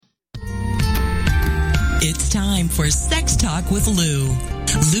It's time for Sex Talk with Lou.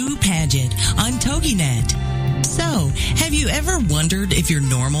 Lou Paget on TogiNet. So, have you ever wondered if you're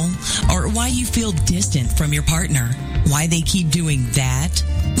normal or why you feel distant from your partner? Why they keep doing that?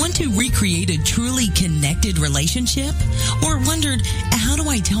 Want to recreate a truly connected relationship? Or wondered, how do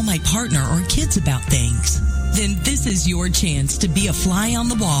I tell my partner or kids about things? Then this is your chance to be a fly on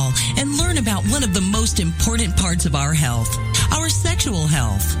the wall and learn about one of the most important parts of our health, our sexual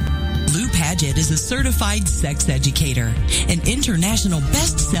health. Lou Paget is a certified sex educator, an international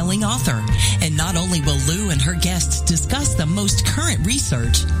best-selling author. And not only will Lou and her guests discuss the most current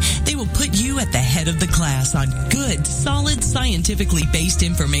research, they will put you at the head of the class on good, solid, scientifically based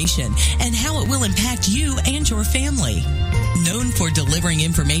information and how it will impact you and your family. Known for delivering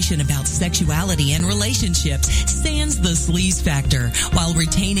information about sexuality and relationships, sans the sleaze factor, while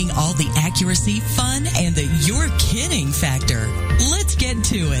retaining all the accuracy, fun, and the you're kidding factor. Let's get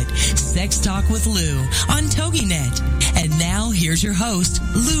to it. Sex Talk with Lou on TogiNet. And now here's your host,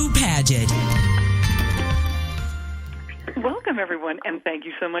 Lou Paget. Welcome, everyone, and thank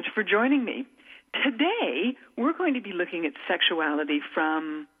you so much for joining me. Today, we're going to be looking at sexuality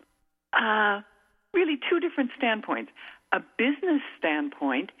from really two different standpoints, a business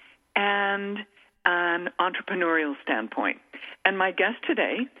standpoint and an entrepreneurial standpoint. And my guest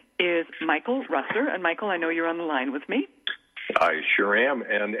today is Michael Russler. And Michael, I know you're on the line with me. I sure am.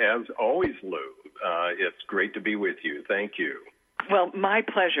 And as always, Lou, it's great to be with you. Thank you. Well, my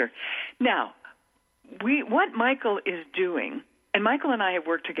pleasure. Now, what Michael is doing, and Michael and I have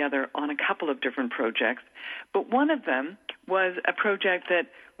worked together on a couple of different projects, but one of them was a project that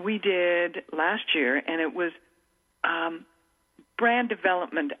we did last year, and it was brand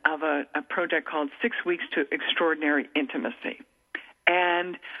development of a project called 6 Weeks to Extraordinary Intimacy.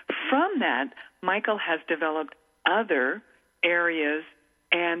 And from that, Michael has developed other areas,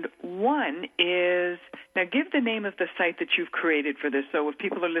 and one is, now give the name of the site that you've created for this, so if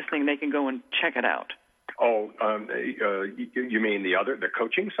people are listening, they can go and check it out. Oh, you mean the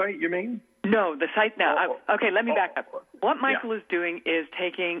coaching site, you mean? No, the site now. Okay, let me back up. What Michael is doing is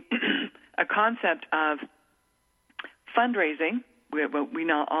taking a concept of fundraising. We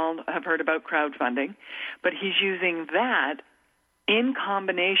now all have heard about crowdfunding, but he's using that in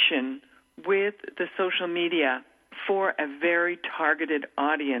combination with the social media for a very targeted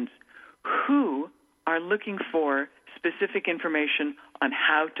audience who are looking for specific information on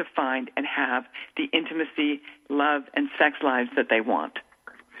how to find and have the intimacy, love, and sex lives that they want.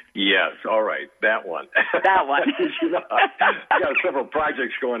 Yes, all right, that one. That one. I've got several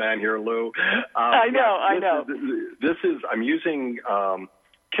projects going on here, Lou. I know. I'm using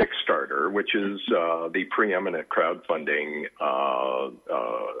Kickstarter, which is the preeminent crowdfunding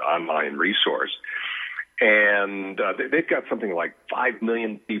online resource. And they've got something like 5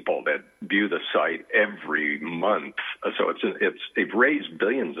 million people that view the site every month. So they've raised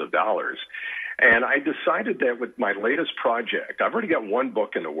billions of dollars. And I decided that with my latest project, I've already got one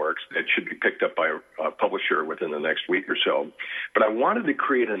book in the works that should be picked up by a publisher within the next week or so. But I wanted to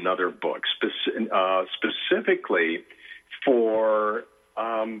create another book specifically for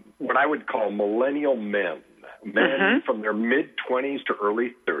what I would call millennial men from their mid-20s to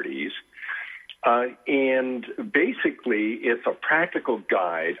early 30s. And basically, it's a practical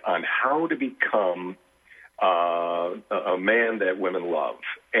guide on how to become a man that women love.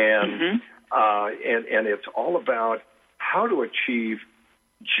 And it's all about how to achieve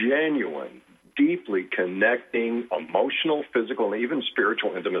genuine, deeply connecting, emotional, physical, and even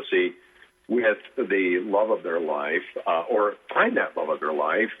spiritual intimacy with the love of their life, or find that love of their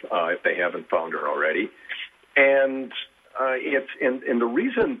life if they haven't found her already. And the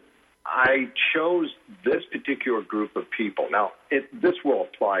reason I chose this particular group of people. Now, this will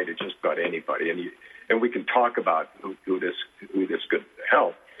apply to just about anybody, and we can talk about who this could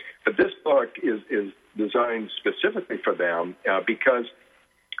help. But this book is designed specifically for them because,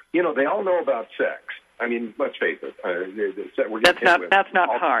 they all know about sex. I mean, let's face it. That's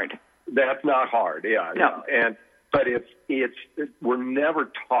not hard. That's not hard. Yeah. No. Yeah. But we're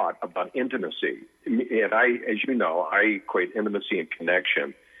never taught about intimacy, and as you know, I equate intimacy and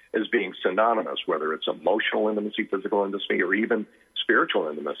connection as being synonymous, whether it's emotional intimacy, physical intimacy, or even spiritual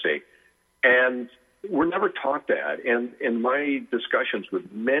intimacy. And we're never taught that. And in my discussions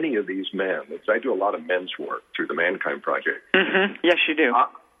with many of these men, because I do a lot of men's work through the Mankind Project. Mm-hmm. Yes, you do.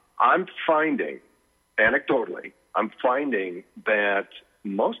 I'm finding, anecdotally, that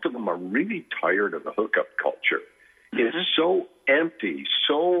most of them are really tired of the hookup culture. Mm-hmm. It's so empty,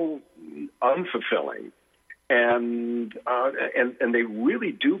 so unfulfilling. And they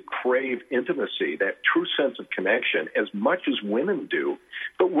really do crave intimacy, that true sense of connection, as much as women do.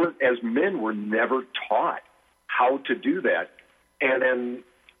 But as men, we're never taught how to do that. And then,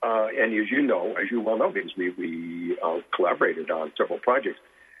 and as you well know, because we collaborated on several projects,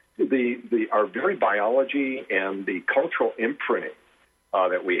 our very biology and the cultural imprinting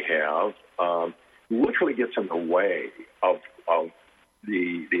that we have literally gets in the way of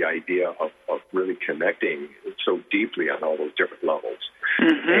the idea of really connecting so deeply on all those different levels.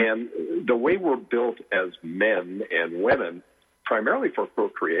 And the way we're built as men and women, primarily for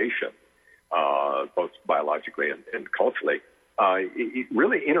procreation, both biologically and culturally, it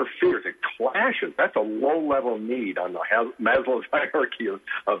really interferes. It clashes. That's a low-level need on the Maslow's hierarchy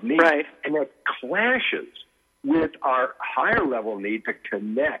of needs. Right. And it clashes with our higher-level need to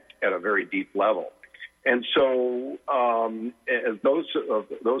connect at a very deep level. And so, as those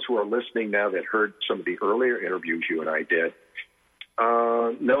who are listening now that heard some of the earlier interviews you and I did,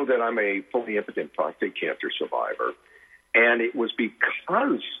 know that I'm a fully impotent prostate cancer survivor, and it was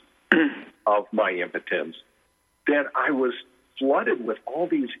because of my impotence that I was flooded with all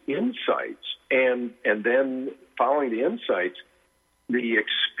these insights, and then following the insights, the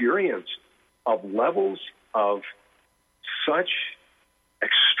experience of levels of such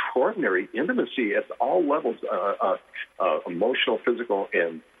extraordinary intimacy at all levels, emotional, physical,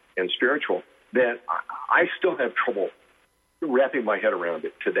 and spiritual, that I still have trouble wrapping my head around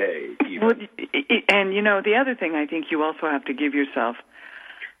it today. Well, and, the other thing I think you also have to give yourself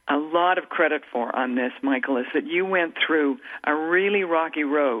a lot of credit for on this, Michael, is that you went through a really rocky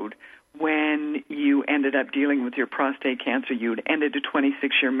road when you ended up dealing with your prostate cancer. You'd ended a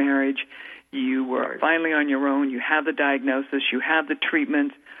 26-year marriage. You were finally on your own. You have the diagnosis. You have the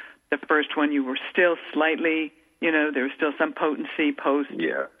treatment. The first one, you were still slightly, there was still some potency post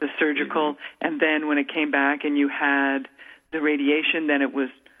the surgical. And then when it came back and you had the radiation, then it was,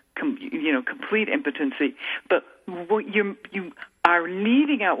 complete impotency. But you are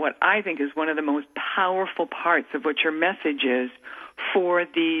leaving out what I think is one of the most powerful parts of what your message is for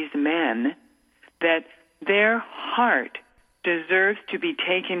these men, that their heart deserves to be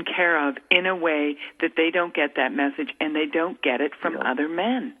taken care of in a way that they don't get that message and they don't get it from other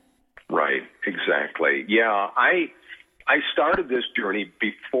men. Right, exactly. Yeah, I started this journey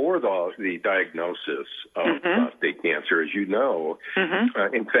before the diagnosis of prostate cancer, as you know.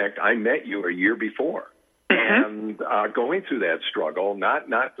 In fact, I met you a year before. And going through that struggle, not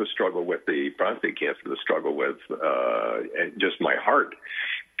the struggle with the prostate cancer, the struggle with just my heart.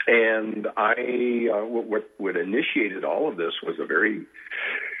 And what initiated all of this was a very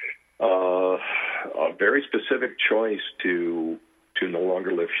specific choice to no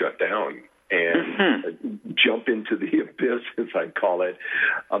longer live shut down and jump into the abyss, as I call it,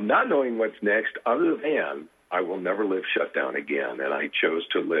 not knowing what's next, other than I will never live shut down again. And I chose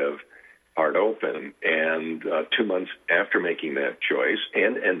to live heart open. And 2 months after making that choice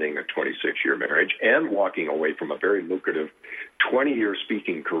and ending a 26-year marriage and walking away from a very lucrative 20-year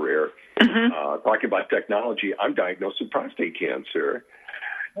speaking career, talking about technology, I'm diagnosed with prostate cancer.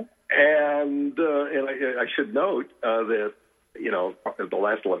 And I should note that, the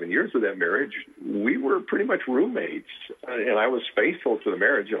last 11 years of that marriage, we were pretty much roommates. And I was faithful to the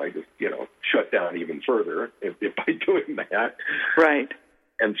marriage, and I just, shut down even further by doing that. Right.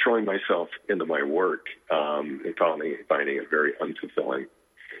 And throwing myself into my work and finding it very unfulfilling.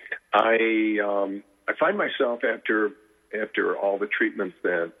 I find myself after all the treatments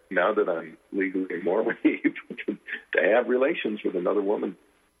that now that I'm legally morally able to have relations with another woman,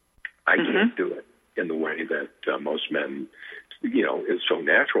 I can't do it in the way that most men, is so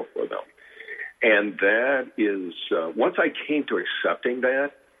natural for them. And that is, once I came to accepting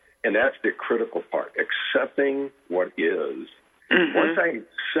that, and that's the critical part, accepting what is. Once I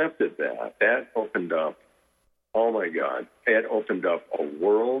accepted that opened up, oh my God, it opened up a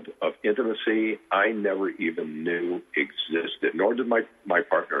world of intimacy I never even knew existed, nor did my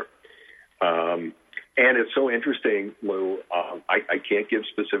partner. And it's so interesting, Lou, I can't give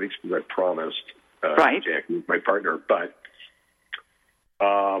specifics because I promised Jackie, my partner, but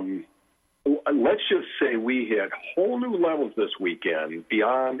let's just say we hit whole new levels this weekend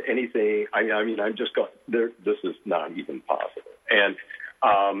beyond anything. I mean, I'm just going, this is not even possible. And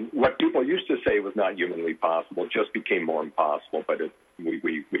what people used to say was not humanly possible just became more impossible, but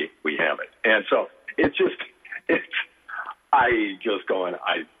we have it. And so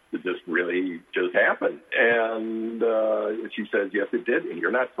this really just happened. And she says, yes, it did, and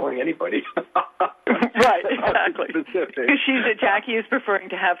you're not telling anybody. Right, exactly. Because Jackie is preferring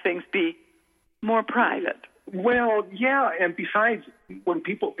to have things be more private. Well, yeah, and besides,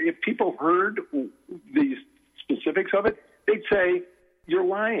 if people heard these specifics of it, they'd say, you're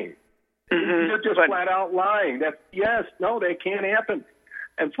lying. You're just flat out lying. That can't happen.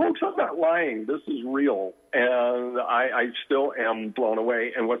 And folks, I'm not lying. This is real. And I still am blown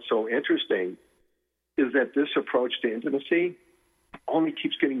away. And what's so interesting is that this approach to intimacy only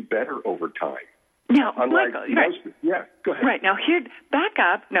keeps getting better over time. Now, unlike Michael, most, go ahead. Right. Now, here, back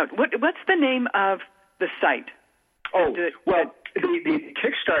up. Now, what's the name of the site? Oh, well, the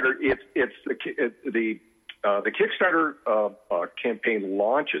Kickstarter, it's the Kickstarter campaign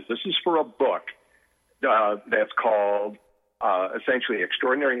launches. This is for a book that's called essentially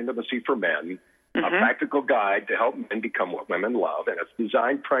Extraordinary Intimacy for Men, a practical guide to help men become what women love. And it's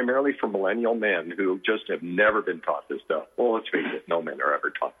designed primarily for millennial men who just have never been taught this stuff. Well, let's face it, no men are ever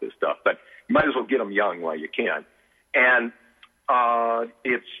taught this stuff, but you might as well get them young while you can. And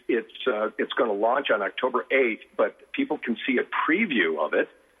it's going to launch on October 8th, but people can see a preview of it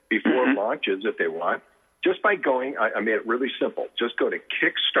before it launches if they want. Just by going, I made it really simple. Just go to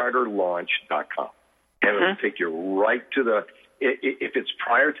Kickstarterlaunch.com, and it'll take you right to the. If it's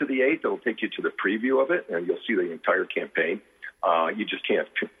prior to the 8th, it'll take you to the preview of it, and you'll see the entire campaign. You just can't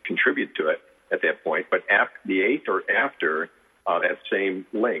contribute to it at that point. But after the 8th or after that same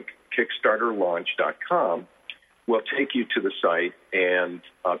link, Kickstarterlaunch.com, will take you to the site and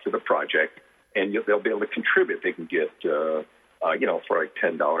to the project, and they'll be able to contribute. They can get, for like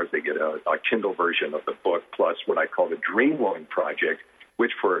 $10, they get a Kindle version of the book, plus what I call the Dream Loan Project,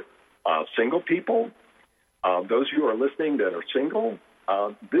 which for single people, those who are listening that are single,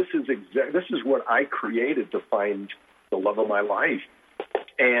 this is what I created to find the love of my life.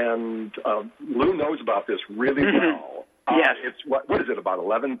 And Lou knows about this really well. Yes. It's what is it, about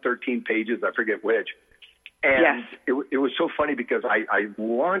 11, 13 pages? I forget which. And it was so funny because I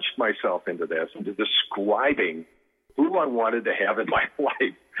launched myself into this, into describing who I wanted to have in my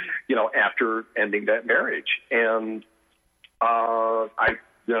life, after ending that marriage. And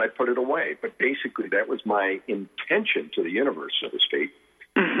then I put it away. But basically that was my intention to the universe, so to speak.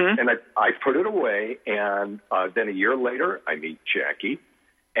 And I put it away, and then a year later I meet Jackie.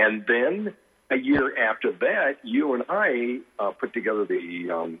 And then a year after that, you and I put together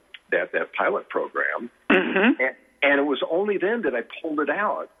the that pilot program. And it was only then that I pulled it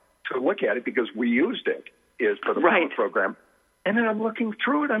out to look at it because we used it for the pilot program. And then I'm looking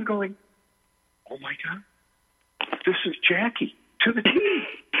through it. I'm going, oh, my God, this is Jackie to the T.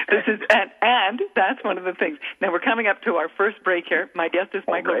 And that's one of the things. Now, we're coming up to our first break here. My guest is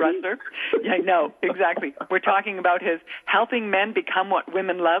Michael Ressler. Yeah, I know, exactly. We're talking about his Helping Men Become What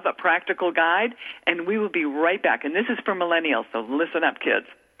Women Love, a practical guide, and we will be right back. And this is for millennials, so listen up, kids.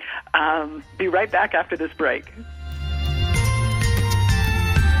 Be right back after this break.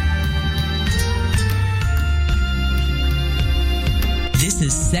 This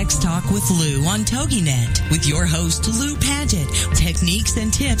is Sex Talk with Lou on TogiNet with your host, Lou Paget. Techniques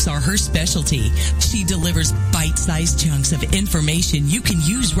and tips are her specialty. She delivers bite-sized chunks of information you can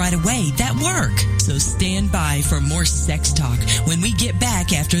use right away that work. So stand by for more Sex Talk when we get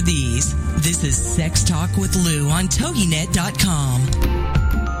back after these. This is Sex Talk with Lou on TogiNet.com.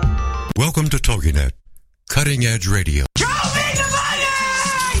 Welcome to TogiNet, cutting edge radio.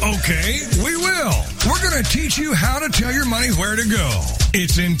 Okay, we will. We're going to teach you how to tell your money where to go.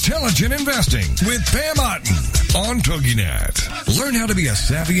 It's Intelligent Investing with Pam Otten on TogiNet. Learn how to be a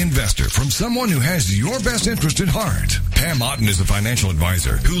savvy investor from someone who has your best interest at heart. Pam Otten is a financial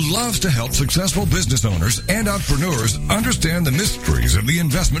advisor who loves to help successful business owners and entrepreneurs understand the mysteries of the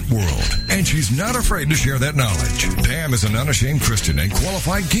investment world. And she's not afraid to share that knowledge. Pam is an unashamed Christian and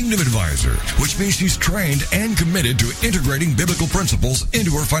qualified kingdom advisor, which means she's trained and committed to integrating biblical principles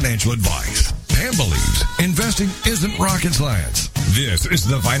into her financial advice. Pam believes investing isn't rocket science. This is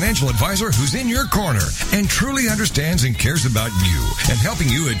the financial advisor who's in your corner and truly understands and cares about you and helping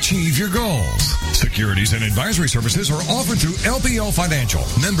you achieve your goals. Securities and advisory services are offered through LPL Financial,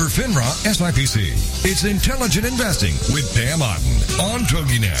 member FINRA SIPC. It's Intelligent Investing with Pam Otten on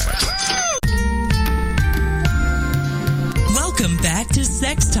TogiNet. Welcome back to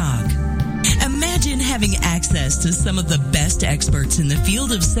Sex Talk. Imagine having access to some of the best experts in the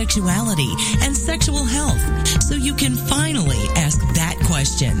field of sexuality and sexual health so you can finally ask that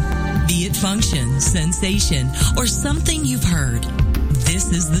question. Be it function, sensation, or something you've heard.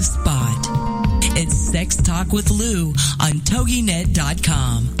 This is the spot. It's Sex Talk with Lou on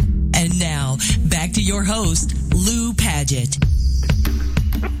TogiNet.com. And now, back to your host, Lou Paget.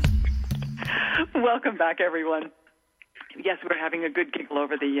 Welcome back, everyone. Yes, we're having a good giggle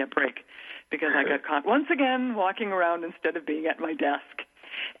over the break because I got caught once again walking around instead of being at my desk.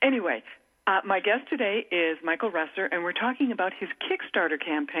 Anyway, my guest today is Michael Ressler, and we're talking about his Kickstarter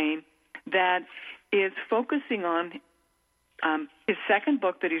campaign that is focusing on his second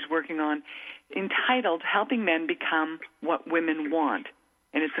book that he's working on, entitled Helping Men Become What Women Want.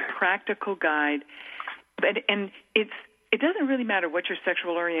 And it's a practical guide. And it doesn't really matter what your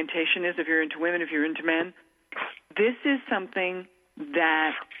sexual orientation is, if you're into women, if you're into men. This is something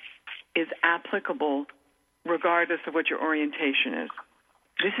that is applicable regardless of what your orientation is.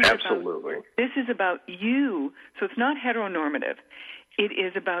 Absolutely. This is about you. So it's not heteronormative. It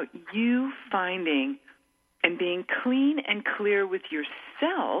is about you finding and being clean and clear with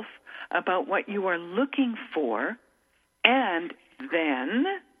yourself about what you are looking for, and then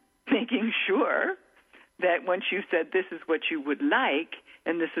making sure that once you said this is what you would like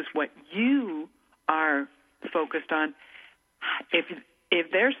and this is what you are focused on, if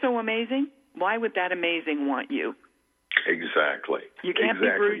they're so amazing, why would that amazing want you? Exactly. You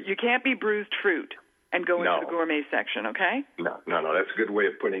can't be bruised fruit and go into the gourmet section, okay? No, that's a good way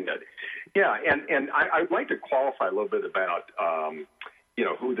of putting it. Yeah, and I'd like to qualify a little bit about,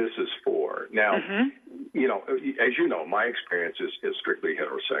 who this is for. Now, as you know, my experience is strictly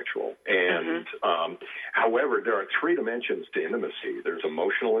heterosexual. And, however, there are three dimensions to intimacy. There's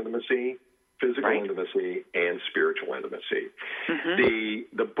emotional intimacy, physical intimacy, and spiritual intimacy.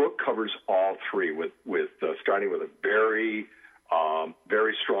 The book covers all three, with starting with a very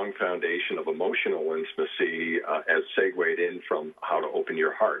strong foundation of emotional intimacy as segued in from how to open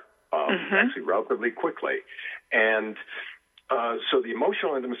your heart, actually relatively quickly. And so the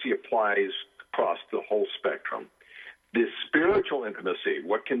emotional intimacy applies across the whole spectrum. The spiritual intimacy,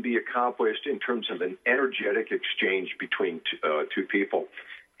 what can be accomplished in terms of an energetic exchange between two people,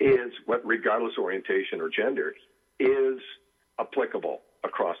 is what, regardless of orientation or gender, is applicable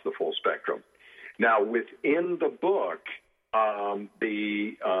across the full spectrum. Now, within the book,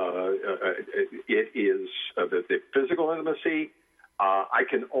 it is the physical intimacy. I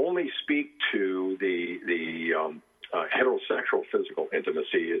can only speak to the heterosexual physical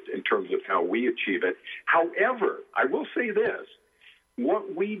intimacy in terms of how we achieve it. However, I will say this: what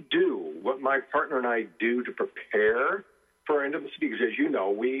my partner and I do to prepare for our intimacy, because as you know,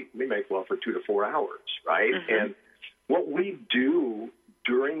 we make love for 2 to 4 hours, right? And what we do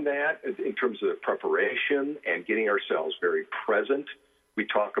during that, in terms of the preparation and getting ourselves very present, we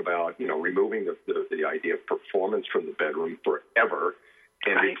talk about, removing the idea of performance from the bedroom forever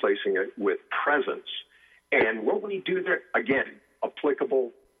and replacing it with presence. And what we do there, again,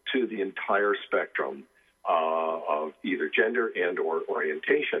 applicable to the entire spectrum of either gender and or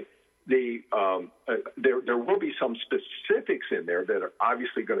orientation. There will be some specifics in there that are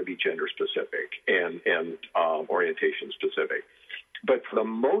obviously going to be gender specific and orientation specific. But for the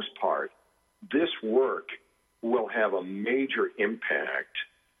most part, this work will have a major impact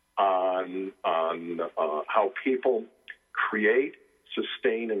on how people create,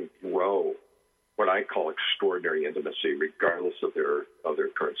 sustain, and grow what I call extraordinary intimacy, regardless of their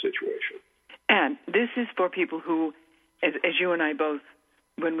current situation. And this is for people who, as you and I both,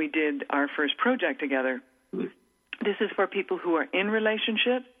 when we did our first project together, this is for people who are in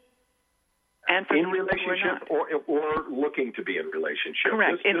relationship and for people who are not. or looking to be in relationship.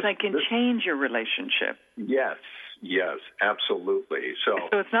 Correct. It can change your relationship. Yes, absolutely. So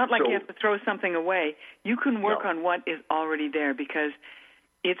it's not like you have to throw something away. You can work on what is already there, because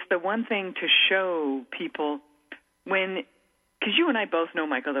it's the one thing to show people because you and I both know,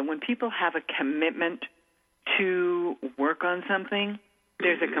 Michael, that when people have a commitment to work on something,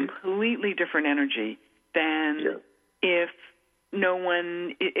 there's a completely different energy than if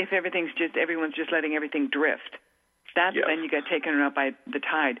everyone's just letting everything drift. That's when you get taken up by the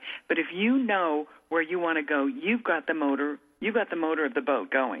tide. But if you know where you want to go, you've got the motor of the boat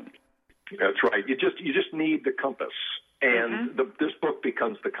going. That's right. You just need the compass. And this book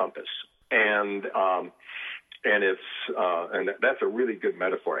becomes the compass, and it's and that's a really good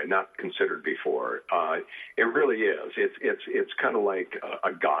metaphor I'd not considered before. It really is. It's kind of like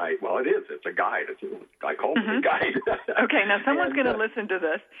a guide. Well, it is. It's a guide. I call it a guide. Okay, now someone's going to listen to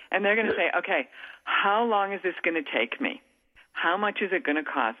this, and they're going to say, "Okay, how long is this going to take me? How much is it going to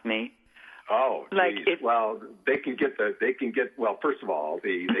cost me?" Oh, they can get. Well, first of all,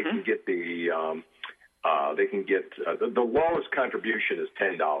 they can get the lowest contribution is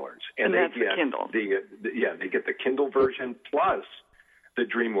 $10, and that's the Kindle. They get the Kindle version plus the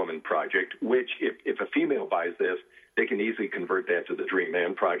Dream Woman Project, which if a female buys this, they can easily convert that to the Dream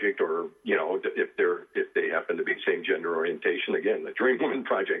Man Project, or if they happen to be same gender orientation, again, the Dream Woman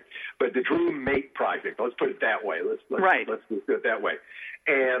Project. But the Dream Mate Project, let's put it that way. Let's do it that way.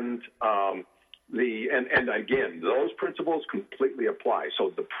 And and again, those principles completely apply.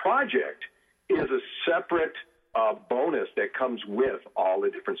 So the project is a separate bonus that comes with all the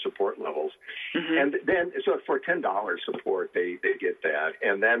different support levels. And then, so for $10 support, they get that.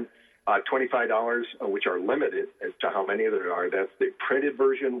 And then $25, which are limited as to how many there are. That's the printed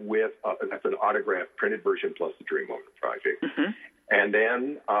version with, that's an autographed printed version plus the Dream Woman Project. And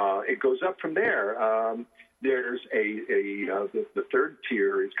then it goes up from there. There's the third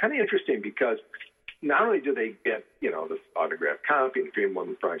tier. It's kind of interesting because not only do they get, this autographed copy, the Dream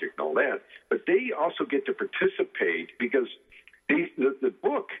Woman Project and all that, but they also get to participate because the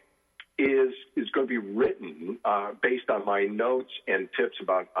book is going to be written based on my notes and tips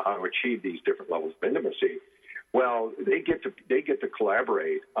about how to achieve these different levels of intimacy. Well, they get to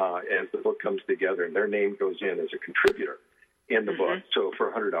collaborate as the book comes together, and their name goes in as a contributor in the book. So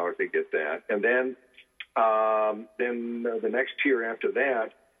for $100, they get that, and then the next tier after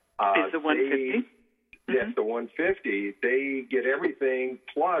that is the $150. That's the $150. They get everything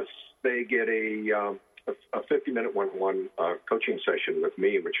plus they get a 50-minute one-on-one coaching session with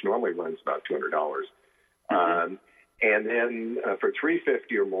me, which normally runs about $200. And then for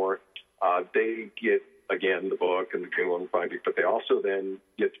 $350 or more, they get, again, the book and the Dream Woman Project, but they also then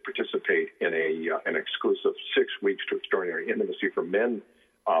get to participate in an exclusive 6 weeks to Extraordinary Intimacy for Men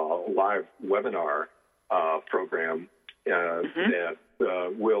live webinar program that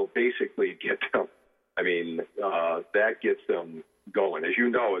will basically get them, that gets them going. As you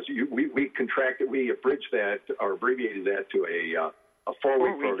know, we abridged that or abbreviated that to a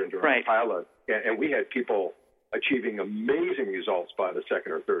 4-week program during a pilot, and we had people achieving amazing results by the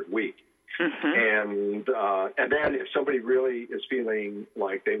second or third week. And then if somebody really is feeling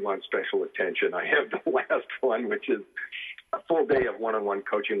like they want special attention, I have the last one, which is a full day of one-on-one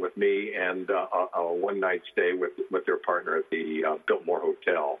coaching with me and a one-night stay with their partner at the Biltmore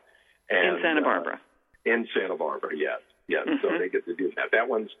Hotel. And, in Santa Barbara. In Santa Barbara, yes. So they get to do that. That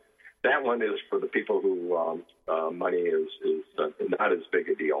one is for the people who money is not as big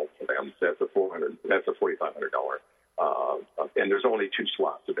a deal for them. That's a $4,500, and there's only 2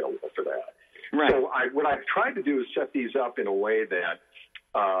 slots available for that. Right. So what I've tried to do is set these up in a way that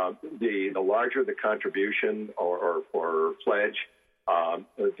the larger the contribution or pledge,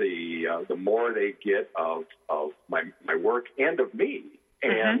 the more they get of my work and of me,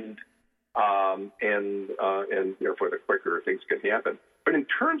 and therefore the quicker things can happen. But in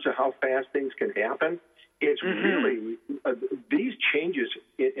terms of how fast things can happen, it's really these changes.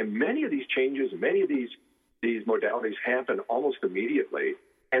 And many of these changes, many of these modalities happen almost immediately.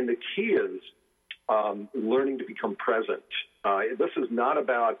 And the key is learning to become present. This is not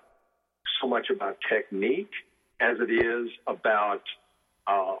so much about technique as it is about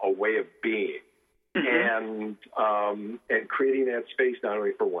a way of being. And creating that space not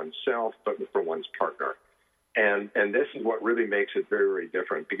only for oneself but for one's partner, and this is what really makes it very, very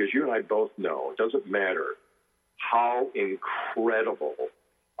different. Because you and I both know it doesn't matter how incredible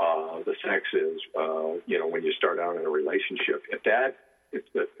the sex is, when you start out in a relationship.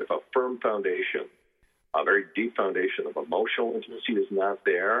 If a firm foundation, a very deep foundation of emotional intimacy is not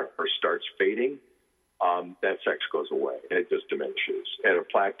there or starts fading, that sex goes away and it just diminishes and it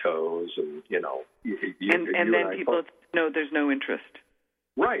plateaus, and and then people know there's no interest.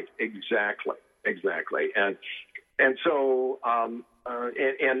 Right, exactly, and so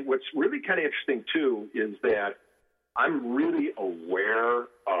and what's really kind of interesting too is that I'm really aware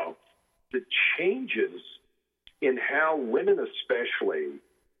of the changes in how women especially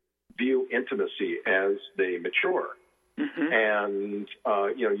view intimacy as they mature. And,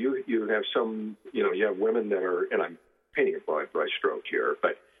 you have some, you have women that are, and I'm painting a broad brush stroke here,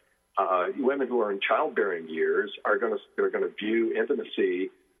 but women who are in childbearing years are going to view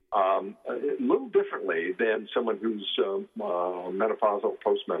intimacy a little differently than someone who's menopausal,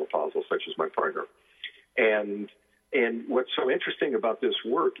 postmenopausal, such as my partner. And what's so interesting about this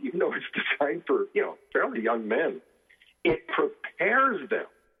work, even though it's designed for, fairly young men, it prepares them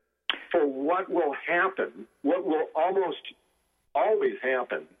for what will happen, what will almost always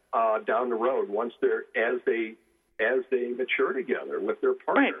happen down the road as they mature together with their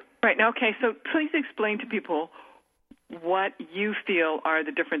partner. Right. Now, okay, so please explain to people what you feel are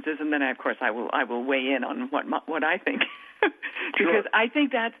the differences, and then, of course, I will weigh in on what I think. Because I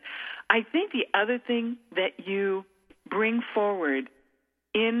think the other thing that you bring forward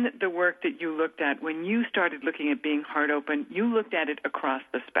in the work that you looked at when you started looking at being heart open, you looked at it across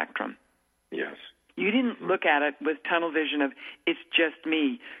the spectrum. Yes. You didn't look at it with tunnel vision of it's just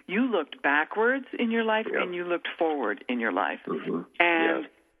me. You looked backwards in your life and you looked forward in your life. And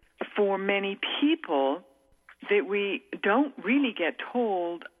for many people that we don't really get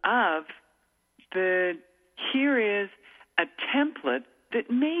told of, here is a template that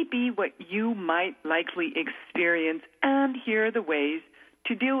may be what you might likely experience, and here are the ways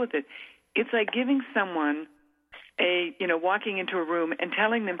to deal with it. It's like giving someone walking into a room and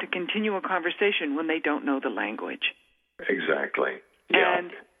telling them to continue a conversation when they don't know the language. Exactly. Yeah.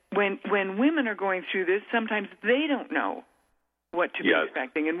 And when women are going through this, sometimes they don't know what to be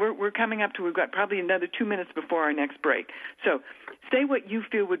expecting. And we're coming up to, we've got probably another 2 minutes before our next break. So say what you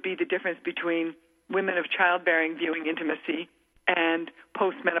feel would be the difference between women of childbearing viewing intimacy and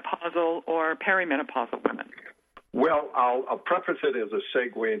postmenopausal or perimenopausal women. Well, I'll preface it as a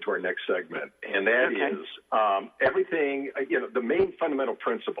segue into our next segment, and that is everything. The main fundamental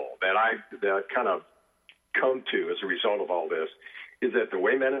principle that I kind of come to as a result of all this is that the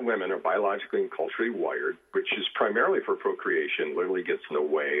way men and women are biologically and culturally wired, which is primarily for procreation, literally gets in the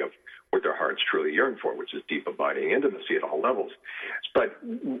way of what their hearts truly yearn for, which is deep, abiding intimacy at all levels. But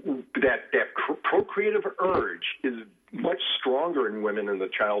that procreative urge is much stronger in women in the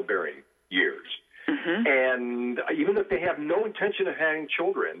childbearing years. Mm-hmm. And even if they have no intention of having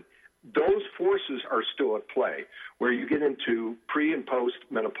children, those forces are still at play. Where you get into pre- and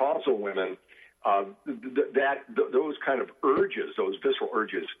post-menopausal women, those kind of urges, those visceral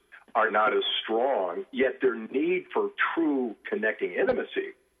urges, are not as strong, yet their need for true connecting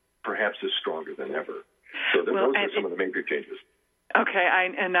intimacy perhaps is stronger than ever. So those are some of the major changes. Okay,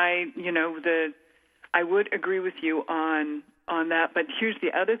 I would agree with you on that, but here's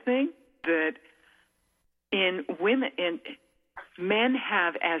the other thing, that men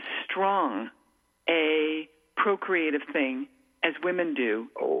have as strong a procreative thing as women do.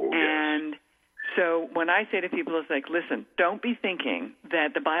 Oh, yes. And so when I say to people, it's like, listen, don't be thinking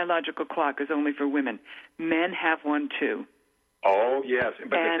that the biological clock is only for women. Men have one too. Oh, yes. But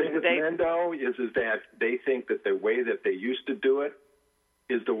the thing with men, though, is that they think that the way that they used to do it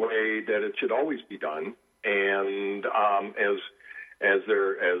is the way that it should always be done. And as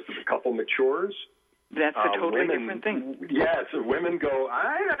the couple matures, that's a totally different thing. Yeah, so women go,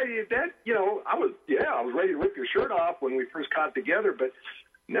 I was ready to rip your shirt off when we first got together, but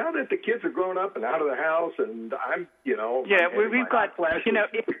now that the kids are grown up and out of the house, and I'm, we've got,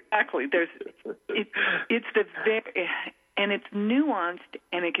 exactly. It's the very, and it's nuanced,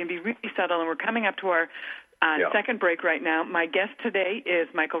 and it can be really subtle. And we're coming up to our second break right now. My guest today is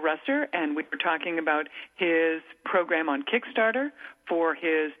Michael Russer, and we were talking about his program on Kickstarter for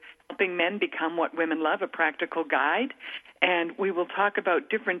his Helping Men Become What Women Love, a practical guide. And we will talk about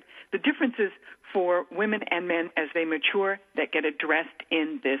the differences for women and men as they mature that get addressed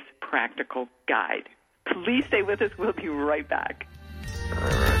in this practical guide. Please stay with us. We'll be right back. All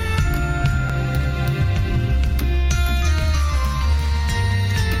right.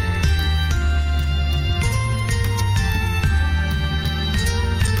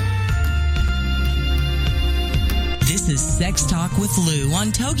 This is Sex Talk with Lou on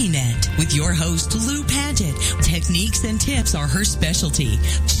TogiNet with your host, Lou Paget. Techniques and tips are her specialty.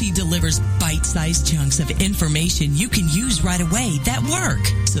 She delivers bite-sized chunks of information you can use right away that work.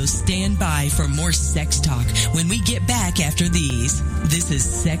 So stand by for more sex talk when we get back after these. This is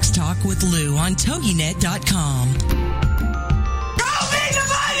Sex Talk with Lou on TogiNet.com.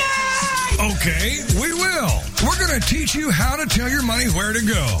 Okay, we will. We're going to teach you how to tell your money where to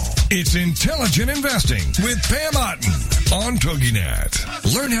go. It's Intelligent Investing with Pam Otten on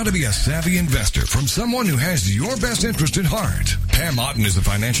TogiNet. Learn how to be a savvy investor from someone who has your best interest at heart. Pam Otten is a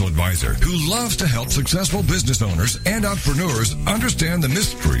financial advisor who loves to help successful business owners and entrepreneurs understand the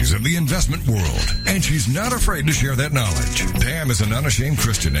mysteries of the investment world. And she's not afraid to share that knowledge. Pam is an unashamed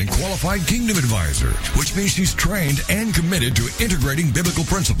Christian and qualified kingdom advisor, which means she's trained and committed to integrating biblical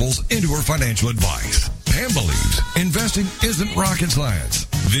principles into her financial advice. Pam believes investing isn't rocket science.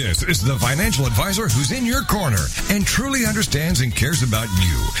 This is the financial advisor who's in your corner and truly understands and cares about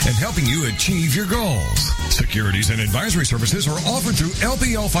you and helping you achieve your goals. Securities and advisory services are offered through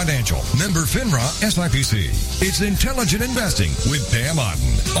LPL Financial, member FINRA SIPC. It's Intelligent Investing with Pam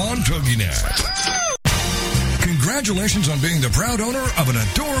Otten on TogiNet. Congratulations on being the proud owner of an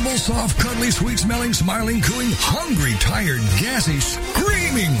adorable, soft, cuddly, sweet-smelling, smiling, cooing, hungry, tired, gassy,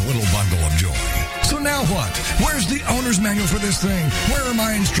 screaming little bundle of joy. So now what? Where's the owner's manual for this thing? Where are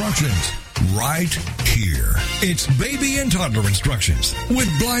my instructions? Right here. It's Baby and Toddler Instructions with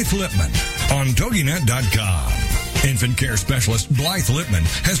Blythe Lipman on TogiNet.com. Infant care specialist Blythe Lipman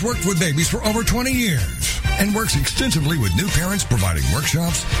has worked with babies for over 20 years and works extensively with new parents, providing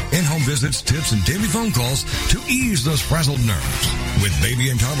workshops, in-home visits, tips, and daily phone calls to ease those frazzled nerves. With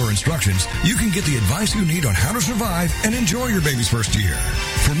Baby and Toddler Instructions, you can get the advice you need on how to survive and enjoy your baby's first year.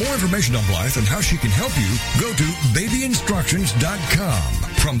 For more information on Blythe and how she can help you, go to babyinstructions.com.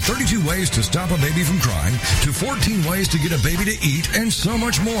 From 32 ways to stop a baby from crying to 14 ways to get a baby to eat and so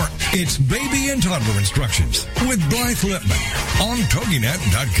much more. It's Baby and Toddler Instructions with Blythe Lipman on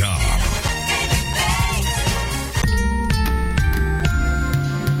TogiNet.com.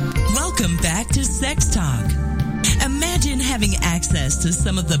 Welcome back to Sex Talk. Imagine having access to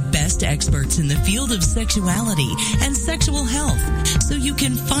some of the best experts in the field of sexuality and sexual health so you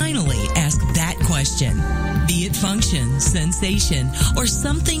can finally ask that question. Be it function, sensation, or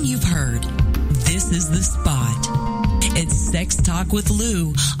something you've heard. This is the spot. It's Sex Talk with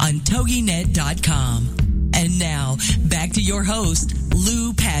Lou on TogiNet.com. And now, back to your host,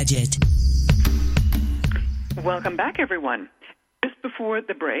 Lou Paget. Welcome back, everyone. Just before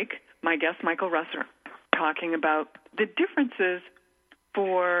the break, my guest, Michael Russer, talking about the differences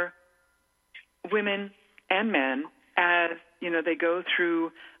for women and men as, they go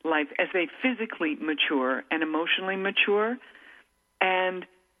through life, as they physically mature and emotionally mature. And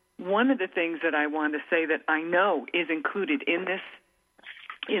one of the things that I want to say that I know is included in this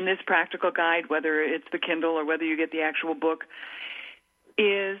practical guide, whether it's the Kindle or whether you get the actual book,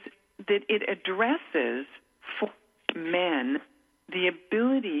 is that it addresses for men the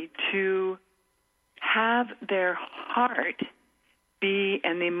ability to have their heart be,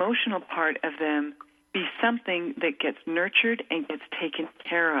 and the emotional part of them be something that gets nurtured and gets taken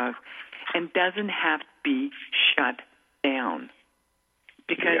care of and doesn't have to be shut down.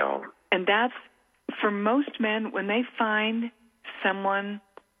 Because, and that's, for most men, when they find someone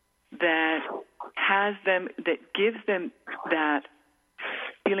that has them, that gives them that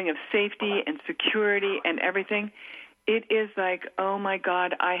feeling of safety and security and everything, it is like, oh my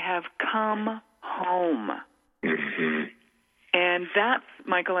God, I have come home. Mm-hmm. And that's,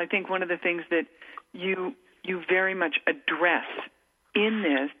 Michael, I think one of the things that you very much address in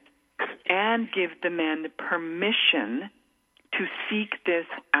this and give the men permission to seek this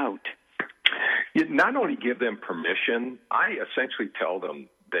out. You not only give them permission, I essentially tell them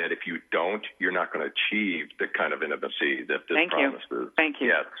that if you don't, you're not going to achieve the kind of intimacy that this promises. Thank you.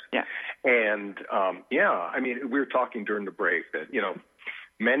 Yes. Yeah. And, we were talking during the break that,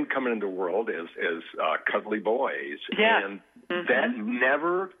 men coming into the world as cuddly boys. Yeah. And that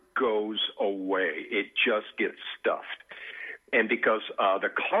never goes away. It just gets stuffed. And because the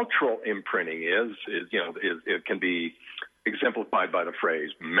cultural imprinting is it can be exemplified by the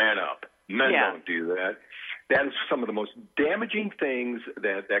phrase, man up. Men don't do that. That is some of the most damaging things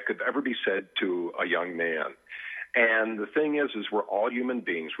that could ever be said to a young man. And the thing is we're all human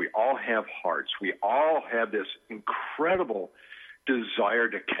beings. We all have hearts. We all have this incredible desire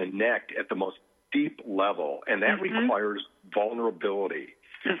to connect at the most deep level, and that requires vulnerability.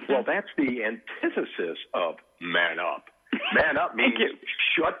 Well, that's the antithesis of man up. Man up means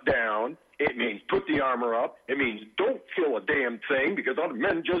shut down. It means put the armor up. It means don't feel a damn thing, because other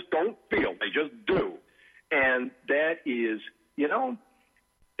men just don't feel. They just do. And that is,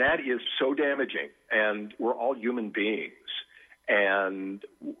 that is so damaging. And we're all human beings. And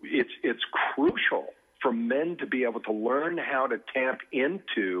it's crucial for men to be able to learn how to tap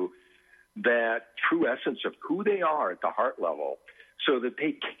into that true essence of who they are at the heart level, so that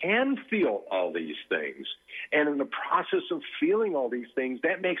they can feel all these things. And in the process of feeling all these things,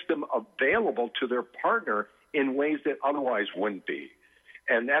 that makes them available to their partner in ways that otherwise wouldn't be.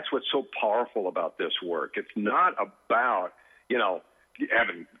 And that's what's so powerful about this work. It's not about,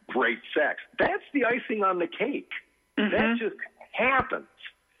 having great sex. That's the icing on the cake. That just happens.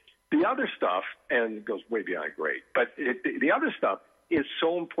 The other stuff, and it goes way beyond great, but the other stuff is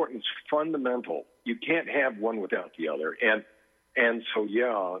so important. It's fundamental. You can't have one without the other. And so,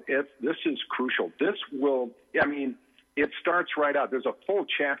 this is crucial. This will, it starts right out. There's a full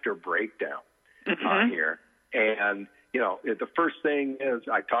chapter breakdown here. And, the first thing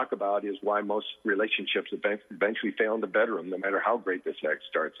I talk about is why most relationships eventually fail in the bedroom, no matter how great the sex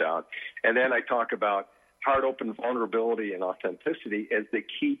starts out. And then I talk about heart open vulnerability and authenticity as the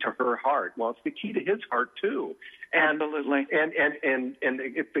key to her heart. Well, it's the key to his heart, too. And, absolutely. And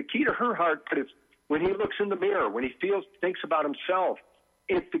it's the key to her heart, but it's when he looks in the mirror, when he thinks about himself,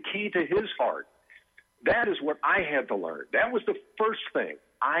 it's the key to his heart. That is what I had to learn. That was the first thing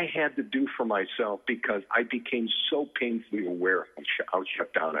I had to do for myself, because I became so painfully aware of how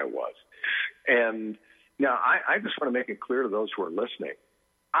shut down I was. And now I just want to make it clear to those who are listening,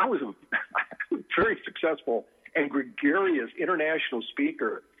 I was a very successful and gregarious international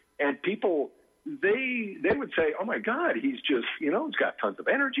speaker, and people, they would say, oh, my God, he's just, he's got tons of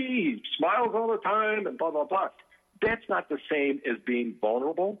energy, he smiles all the time, and blah, blah, blah. That's not the same as being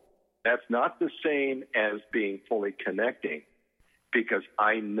vulnerable. That's not the same as being fully connecting, because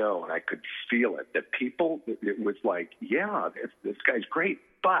I know, and I could feel it, that people, it was like, this guy's great.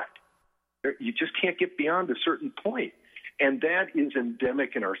 but you just can't get beyond a certain point. And that is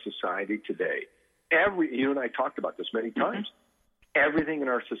endemic in our society today. You and I talked about this many times. Everything in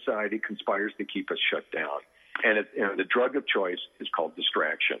our society conspires to keep us shut down. And the drug of choice is called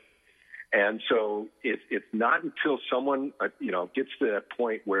distraction. And so it's not until someone, gets to that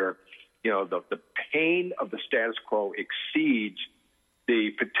point where, the pain of the status quo exceeds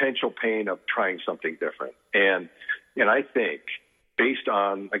the potential pain of trying something different. And I think, based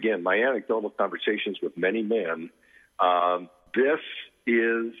on, again, my anecdotal conversations with many men, and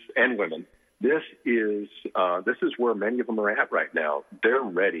women, this is where many of them are at right now. They're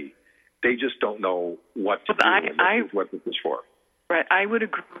ready. They just don't know what to do. This is what this is for. Right. I would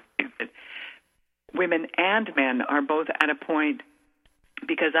agree that women and men are both at a point,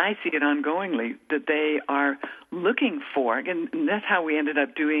 because I see it ongoingly, that they are looking for, and that's how we ended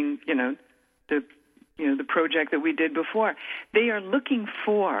up doing, the project that we did before. They are looking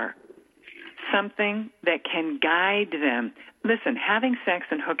for something that can guide them. Listen, having sex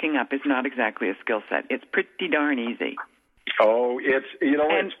and hooking up is not exactly a skill set. It's pretty darn easy. Oh, it's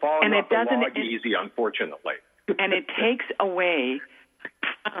falling off the log easy, unfortunately. And it takes away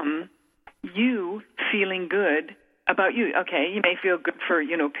from you feeling good about you. Okay, you may feel good for,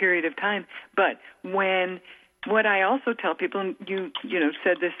 a period of time, but what I also tell people, and you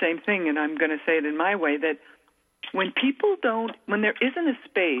said the same thing, and I'm going to say it in my way, that when there isn't a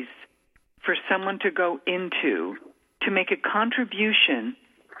space for someone to go into to make a contribution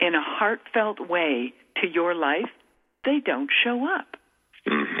in a heartfelt way to your life, they don't show up.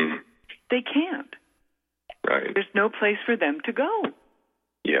 Mm-hmm. They can't. Right. There's no place for them to go.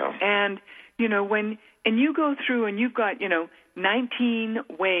 Yeah. And, when you go through and you've got, 19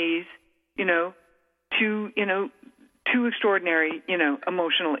 ways, to extraordinary,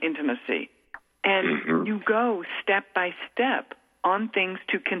 emotional intimacy. And you go step by step on things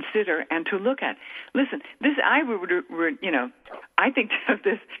to consider and to look at. Listen, I think of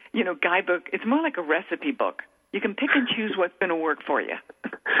this, guidebook, it's more like a recipe book. You can pick and choose what's going to work for you.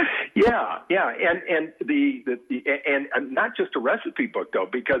 Yeah, and and not just a recipe book though,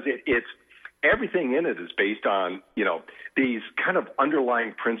 because it's everything in it is based on these kind of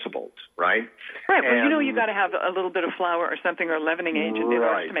underlying principles, right? Right. Well, you got to have a little bit of flour or something or leavening agent in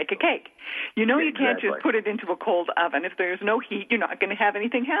order to make a cake. You can't just put it into a cold oven. If there's no heat, you're not going to have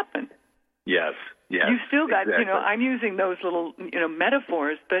anything happen. Yes. You still got, exactly. I'm using those little,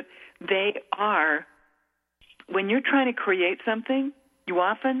 metaphors, but they are. When you're trying to create something, you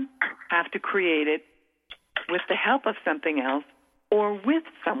often have to create it with the help of something else or with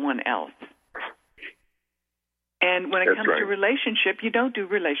someone else. And when it comes to relationship, you don't do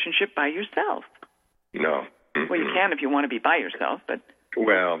relationship by yourself. No. Mm-hmm. Well, you can if you want to be by yourself, but...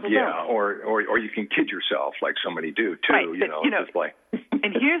 Well, yeah, or you can kid yourself like so many do, too, right, just like...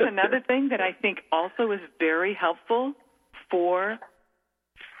 And here's another thing that I think also is very helpful for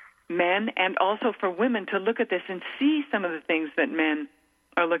men and also for women to look at this and see some of the things that men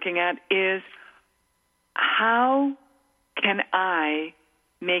are looking at is, how can I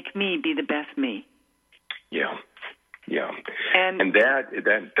make me be the best me? Yeah. And that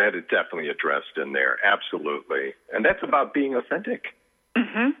is definitely addressed in there, absolutely. And that's about being authentic.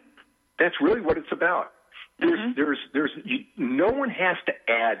 Mm-hmm. That's really what it's about. No one has to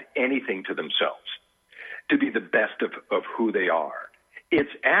add anything to themselves to be the best of who they are.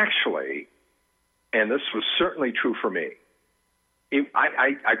 It's actually, and this was certainly true for me,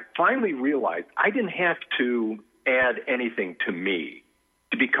 I finally realized I didn't have to add anything to me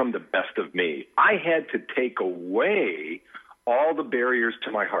to become the best of me. I had to take away all the barriers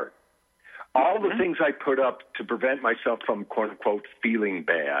to my heart, all the things I put up to prevent myself from, quote unquote, feeling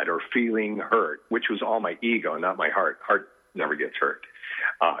bad or feeling hurt, which was all my ego, not my heart. Heart never gets hurt,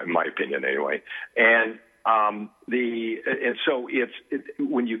 in my opinion, anyway. And so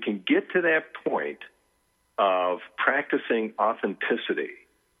when you can get to that point of practicing authenticity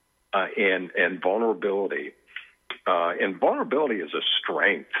and vulnerability. And vulnerability is a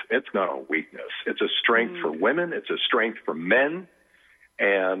strength. It's not a weakness. It's a strength for women. It's a strength for men.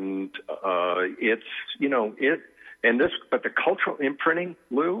 And but the cultural imprinting,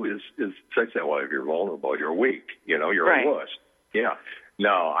 Lou, is such that, well, if you're vulnerable, you're weak. You're right. A wuss. Yeah.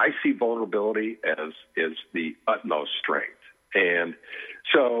 No, I see vulnerability as the utmost strength. And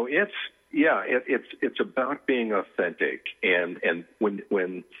so it's about being authentic. And when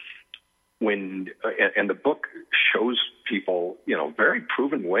the book shows people, very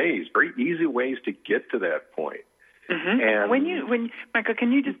proven ways, very easy ways to get to that point. Mm-hmm. And Michael,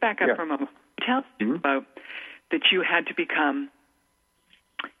 can you just back up for a moment? Tell us about that you had to become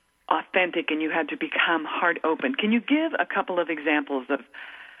authentic and you had to become heart open. Can you give a couple of examples of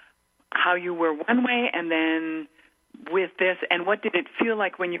how you were one way and then with this, and what did it feel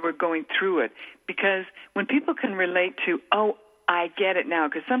like when you were going through it? Because when people can relate to, oh, I get it now,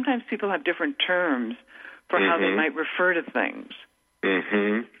 because sometimes people have different terms for how they might refer to things.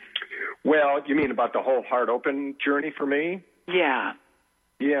 Mm-hmm. Well, you mean about the whole heart open journey for me? Yeah.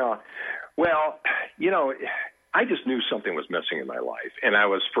 Yeah. Well, you know, I just knew something was missing in my life, and I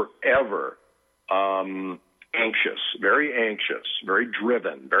was forever anxious, very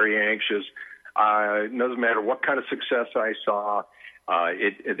driven, very anxious. It doesn't matter what kind of success I saw.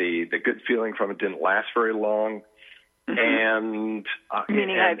 The good feeling from it didn't last very long. Mm-hmm. And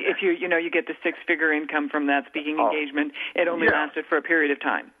meaning if you get the six-figure income from that speaking engagement, it only lasted for a period of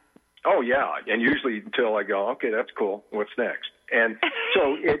time. Oh yeah, and usually until I go, okay, that's cool. What's next? And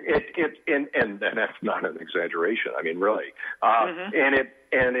so and that's not an exaggeration. I mean, really. And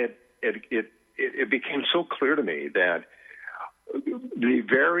it became so clear to me that my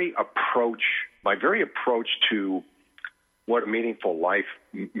very approach to what a meaningful life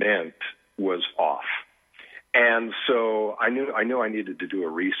meant was off. And so I knew I needed to do a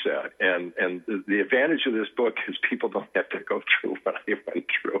reset. And the advantage of this book is people don't have to go through what I went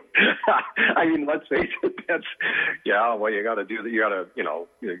through. I mean, let's face it, you got to do that. You got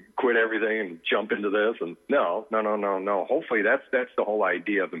to, quit everything and jump into this. And no. Hopefully that's the whole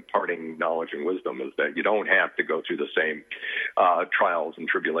idea of imparting knowledge and wisdom, is that you don't have to go through the same trials and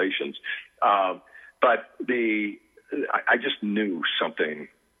tribulations. But I just knew something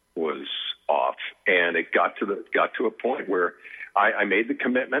was off, and it got to a point where I made the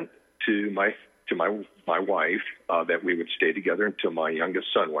commitment to my wife that we would stay together until my youngest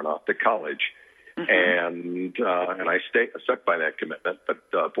son went off to college, and I stuck by that commitment.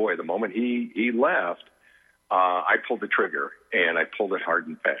 But boy, the moment he left, I pulled the trigger, and I pulled it hard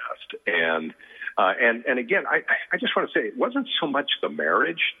and fast. And again, I just want to say, it wasn't so much the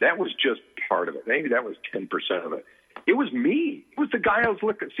marriage. That was just part of it. Maybe that was 10% of it. It was me. It was the guy I was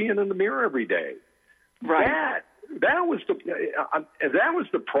seeing in the mirror every day. Right. That was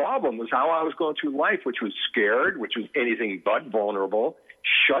the problem, was how I was going through life, which was scared, which was anything but vulnerable,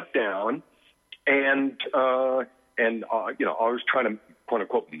 shut down, and always trying to, quote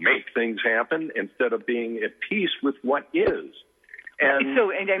unquote, make things happen instead of being at peace with what is.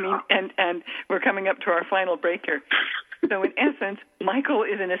 And we're coming up to our final break here. So in essence, Michael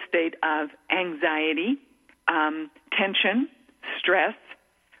is in a state of anxiety, tension, stress,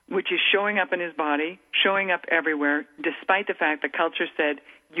 which is showing up in his body, showing up everywhere, despite the fact that culture said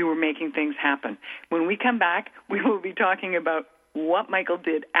you were making things happen. When we come back, we will be talking about what Michael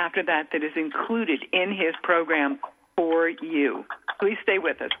did after that is included in his program for you. Please stay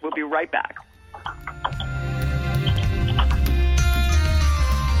with us. We'll be right back.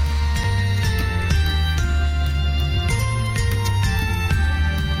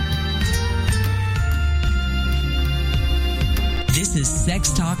 This is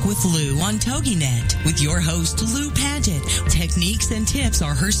Sex Talk with Lou on TogiNet with your host, Lou Paget. Techniques and tips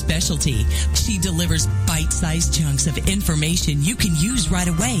are her specialty. She delivers bite-sized chunks of information you can use right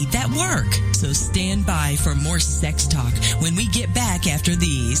away that work. So stand by for more Sex Talk when we get back after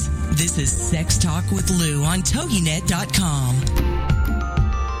these. This is Sex Talk with Lou on TogiNet.com.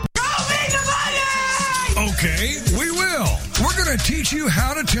 Okay, we will. We're going to teach you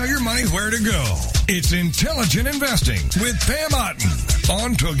how to tell your money where to go. It's Intelligent Investing with Pam Otten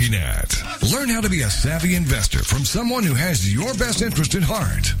on TogiNet. Learn how to be a savvy investor from someone who has your best interest at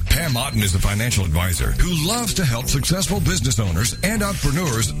heart. Pam Otten is a financial advisor who loves to help successful business owners and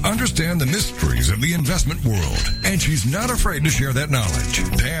entrepreneurs understand the mysteries of the investment world. And she's not afraid to share that knowledge.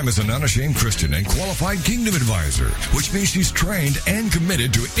 Pam is an unashamed Christian and qualified kingdom advisor, which means she's trained and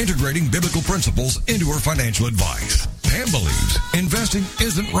committed to integrating biblical principles into her financial advice. Pam believes investing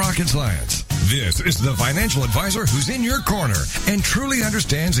isn't rocket science. This is the financial advisor who's in your corner and truly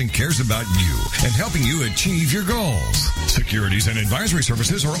understands and cares about you and helping you achieve your goals. Securities and advisory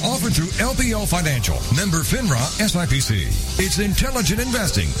services are offered through LPL Financial, member FINRA SIPC. It's Intelligent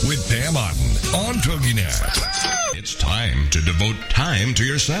Investing with Pam Otten on TogiNet. It's time to devote time to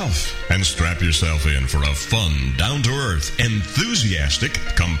yourself and strap yourself in for a fun, down-to-earth, enthusiastic,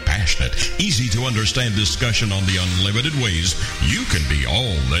 compassionate, easy-to-understand discussion on the unlimited ways you can be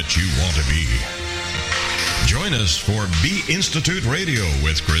all that you want to be. Join us for B Institute Radio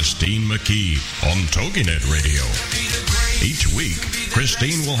with Christine McKee on TogiNet Radio. Each week,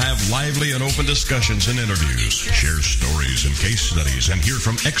 Christine will have lively and open discussions and interviews, share stories and case studies, and hear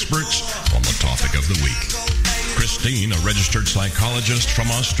from experts on the topic of the week. Christine, a registered psychologist from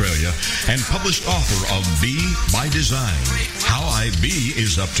Australia and published author of Be by Design, How I Be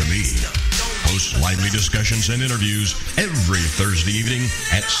Is Up to Me. Hosts lively discussions and interviews every Thursday evening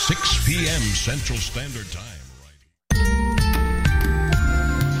at 6 p.m. Central Standard Time.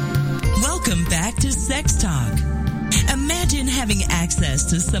 Welcome back to Sex Talk. Imagine having access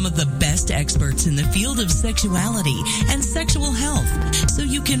to some of the best experts in the field of sexuality and sexual health so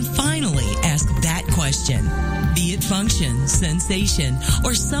you can finally ask that question. Be it function, sensation,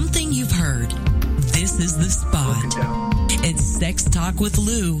 or something you've heard. This is the spot. It's Sex Talk with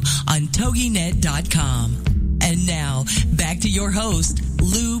Lou on TogiNet.com. And now, back to your host,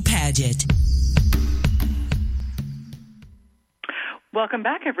 Lou Paget. Welcome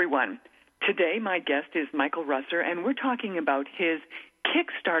back, everyone. Today, my guest is Michael Russer, and we're talking about his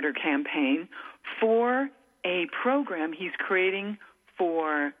Kickstarter campaign for a program he's creating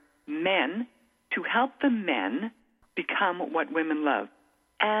for men to help the men become what women love.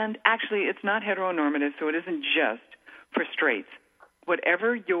 And actually, it's not heteronormative, so it isn't just for straights.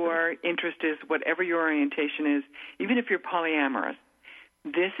 Whatever your interest is, whatever your orientation is, even if you're polyamorous,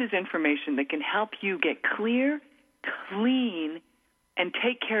 this is information that can help you get clear, clean, and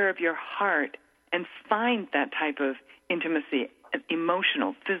take care of your heart and find that type of intimacy,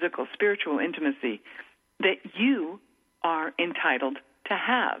 emotional, physical, spiritual intimacy that you are entitled to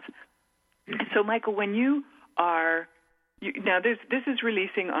have. So, Michael, when you are now, this is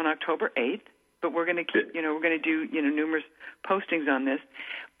releasing on October 8th, but we're going to keep, we're going to do, numerous postings on this.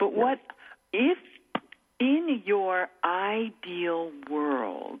 But what if, in your ideal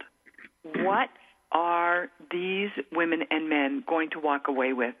world, what are these women and men going to walk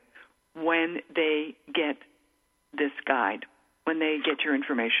away with when they get this guide, when they get your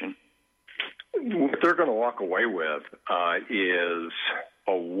information? What they're going to walk away with is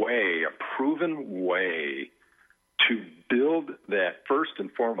a proven way to build that, first and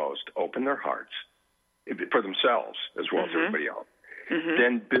foremost, open their hearts for themselves as well as everybody else.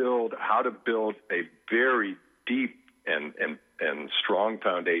 Then how to build a very deep and strong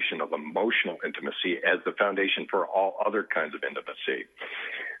foundation of emotional intimacy as the foundation for all other kinds of intimacy.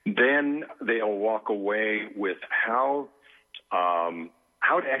 Then they'll walk away with how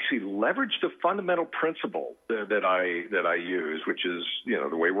to actually leverage the fundamental principle that I use, which is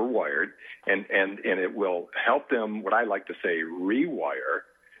the way we're wired, and it will help them, what I like to say, rewire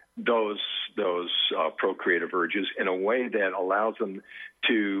those procreative urges in a way that allows them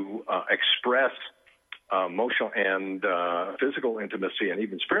to express emotional and physical intimacy and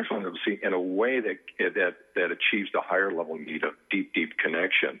even spiritual intimacy in a way that achieves the higher level need of deep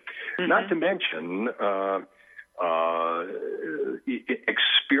connection. Not to mention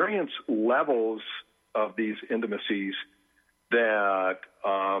experience levels of these intimacies that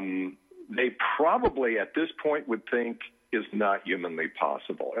they probably at this point would think is not humanly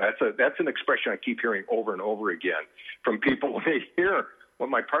possible. That's an expression I keep hearing over and over again from people when they hear what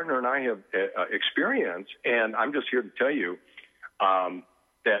my partner and I have experienced, and I'm just here to tell you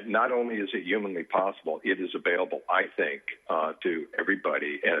that not only is it humanly possible, it is available, I think, to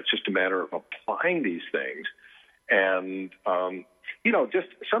everybody, and it's just a matter of applying these things. And, just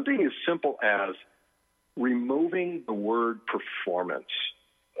something as simple as removing the word performance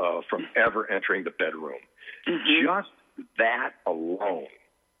from ever entering the bedroom. Just that alone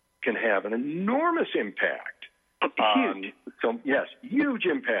can have an enormous impact. Huge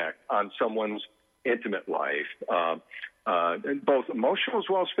impact on someone's intimate life, both emotional as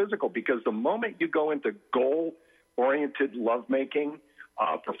well as physical, because the moment you go into goal-oriented lovemaking,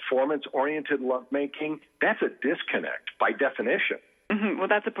 performance-oriented lovemaking, that's a disconnect by definition. Well,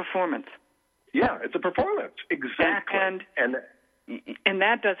 that's a performance. Yeah, it's a performance. Exactly. And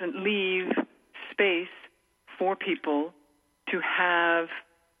that doesn't leave space for people to have,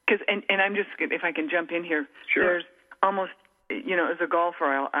 because, and I'm just, if I can jump in here, sure. There's almost, as a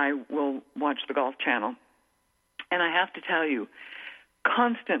golfer, I will watch the Golf Channel, and I have to tell you,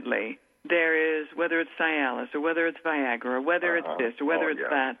 constantly there is, whether it's Cialis or whether it's Viagra or whether it's this or whether it's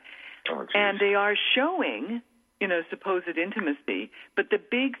that, and they are showing, supposed intimacy, but the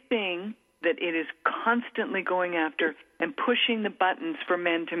big thing that it is constantly going after and pushing the buttons for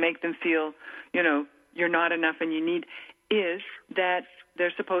men to make them feel, you're not enough and you need, is that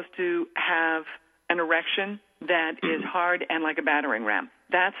they're supposed to have an erection that is hard and like a battering ram.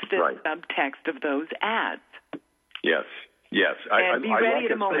 That's the subtext of those ads. Yes. And be ready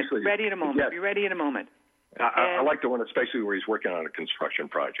at a moment. Ready at a moment. Be ready at a moment. I like the one especially where he's working on a construction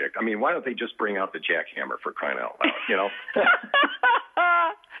project. I mean, why don't they just bring out the jackhammer for crying out loud,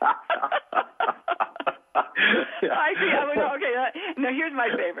 I see. Okay. Now here's my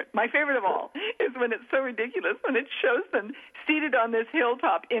favorite. My favorite of all is when it's so ridiculous, when it shows them seated on this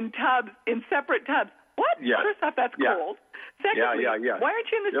hilltop in tubs, in separate tubs. What? Yes. First off, that's cold. Secondly, why aren't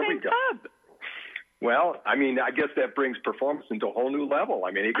you in the there same tub? Well, I mean, I guess that brings performance into a whole new level.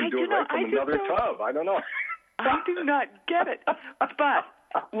 I mean, he can do it right from another tub. I don't know. I do not get it. But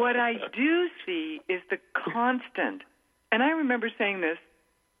what I do see is the constant. And I remember saying this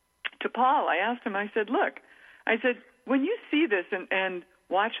to Paul. I asked him, I said, look, when you see this and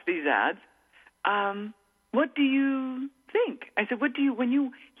watch these ads, what do you think? I said, when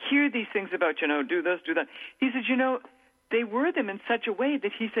you hear these things about, do this, do that? He said, they word them in such a way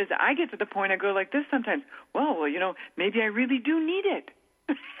that he says, I get to the point I go like this sometimes. Well, maybe I really do need it.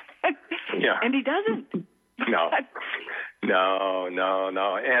 Yeah. And he doesn't. No.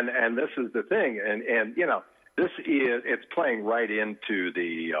 And this is the thing. And it's playing right into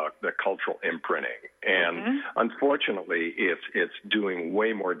the cultural imprinting. And unfortunately, it's doing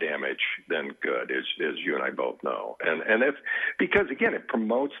way more damage than good, as you and I both know. And it's because, again, it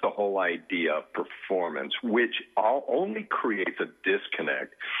promotes the whole idea of performance, which only creates a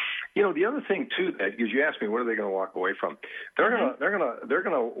disconnect. The other thing too, that because you asked me, what are they going to walk away from? They're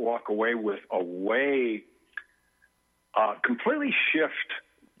gonna walk away with a way completely shift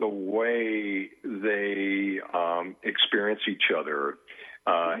the way they experience each other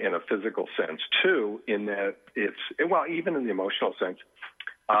in a physical sense too. In that even in the emotional sense,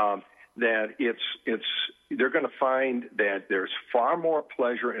 that they're going to find that there's far more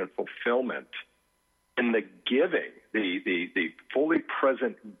pleasure and fulfillment in the giving, the fully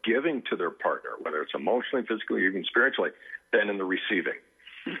present giving to their partner, whether it's emotionally, physically, or even spiritually, than in the receiving.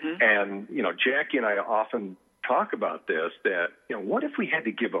 And Jackie and I often talk about this, that what if we had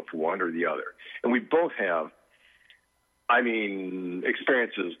to give up one or the other? And we both have,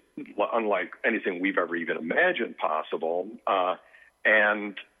 experiences unlike anything we've ever even imagined possible.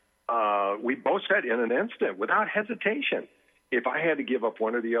 And we both said in an instant, without hesitation, if I had to give up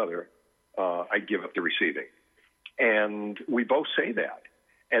one or the other, I'd give up the receiving. And we both say that.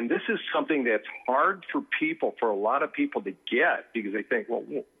 And this is something that's hard for a lot of people to get, because they think, well,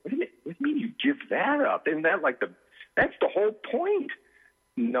 what do you mean you give that up? Isn't that that's the whole point?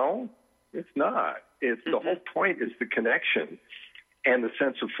 No, it's not. It's the whole point is the connection and the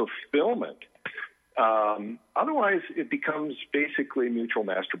sense of fulfillment. Otherwise, it becomes basically mutual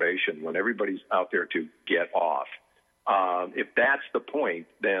masturbation when everybody's out there to get off. If that's the point,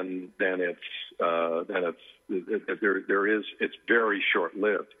 then it's very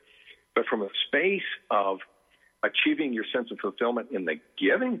short-lived. But from a space of achieving your sense of fulfillment in the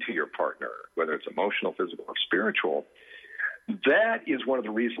giving to your partner, whether it's emotional, physical, or spiritual, that is one of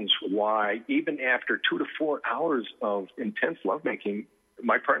the reasons why even after 2 to 4 hours of intense lovemaking,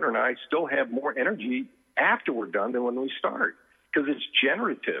 my partner and I still have more energy after we're done than when we start, because it's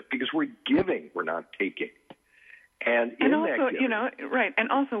generative, because we're giving, we're not taking. And also, right.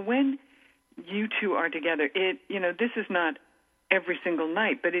 And also when you two are together, this is not every single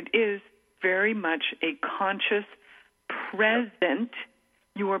night, but it is very much a conscious present.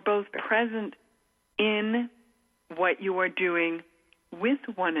 You are both present in what you are doing with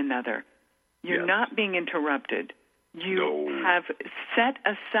one another. You're not being interrupted. You have set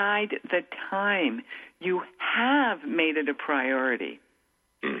aside the time. You have made it a priority.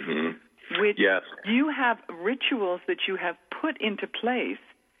 Which you have rituals that you have put into place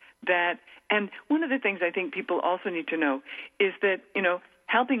and one of the things I think people also need to know is that,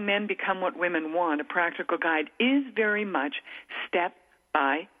 helping men become what women want, a practical guide, is very much step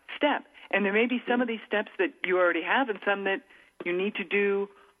by step. And there may be some of these steps that you already have and some that you need to do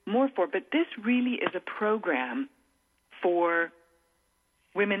more for, but this really is a program for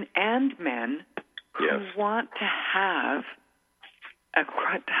women and men who want to have a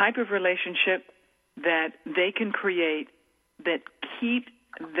type of relationship that they can create that keep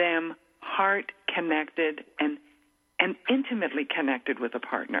them heart connected and intimately connected with a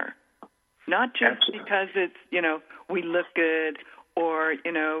partner. Not just because it's, we look good or,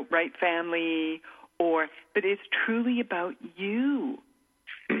 right family, but it's truly about you.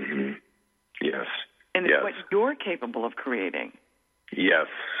 Yes. And it's what you're capable of creating. Yes.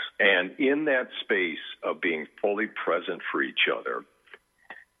 And in that space of being fully present for each other,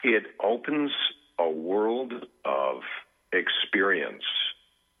 it opens a world of experience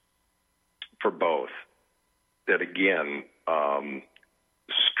for both that, again,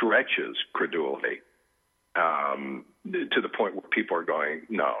 stretches credulity to the point where people are going,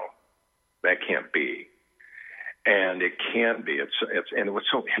 no, that can't be. And it can be. And what's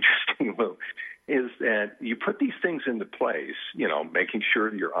so interesting, Lou, is that you put these things into place, making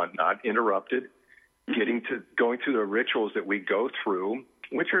sure you're not interrupted, going through the rituals that we go through,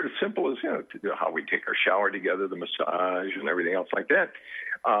 which are as simple as how we take our shower together, the massage, and everything else like that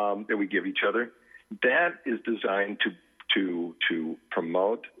that we give each other. That is designed to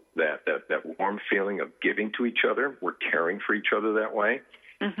promote that warm feeling of giving to each other. We're caring for each other that way.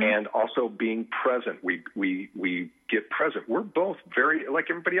 Mm-hmm. And also being present. We get present. We're both very, like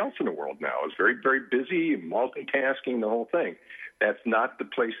everybody else in the world now, is very, very busy, multitasking, the whole thing. That's not the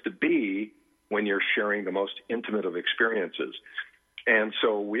place to be when you're sharing the most intimate of experiences. And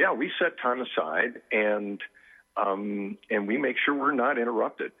so, we set time aside, and we make sure we're not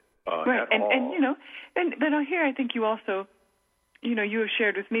interrupted right. at all. And but here I think you also, you have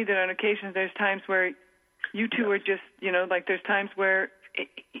shared with me that on occasions there's times where you two are just, like there's times where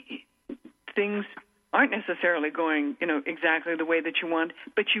things aren't necessarily going, exactly the way that you want,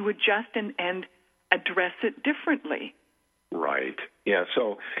 but you adjust and address it differently. Right. Yeah.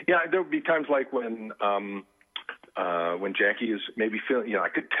 So, there would be times like when Jackie is maybe feeling, I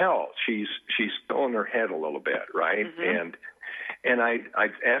could tell she's still in her head a little bit, right? Mm-hmm. And I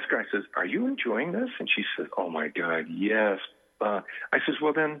ask her, I says, "Are you enjoying this?" And she says, "Oh my God, yes." I says,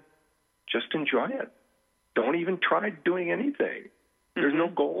 "Well then, just enjoy it. Don't even try doing anything. There's no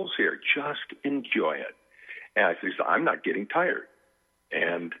goals here. Just enjoy it." And I said, "I'm not getting tired."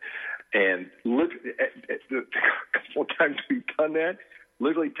 And look, a couple of times we've done that.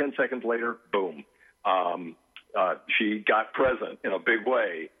 Literally 10 seconds later, boom, she got present in a big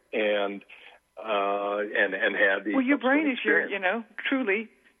way, and had the. Well, your brain is truly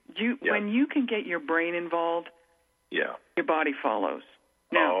when you can get your brain involved. Yeah. Your body follows.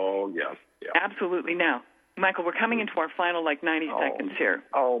 Now, oh yeah. Absolutely. Now, Michael, we're coming into our final 90 seconds here.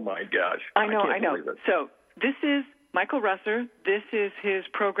 Oh, my gosh. I know. Believe it. So this is Michael Russer. This is his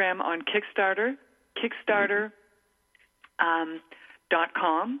program on Kickstarter,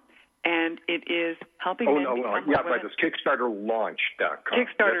 Kickstarter.com, and it is helping men become but it's KickstarterLaunch.com.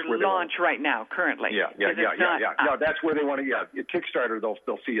 Kickstarter launch right now, currently. Yeah. That's where they want to. Kickstarter,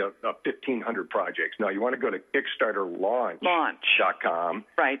 they'll see 1,500 projects. Now, you want to go to KickstarterLaunch.com.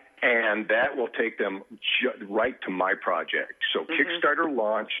 Right. And that will take them right to my project. So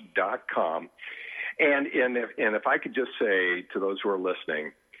KickstarterLaunch.com. And if I could just say to those who are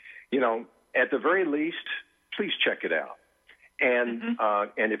listening, at the very least, please check it out. And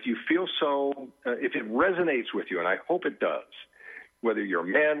if you feel if it resonates with you, and I hope it does, whether you're a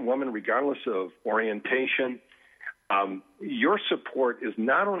man, woman, regardless of orientation, your support is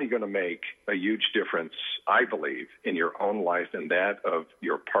not only going to make a huge difference, I believe, in your own life and that of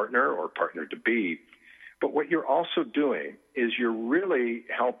your partner or partner-to-be, but what you're also doing is you're really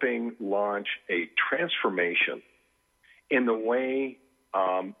helping launch a transformation in the way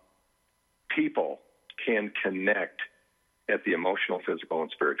people can connect at the emotional, physical,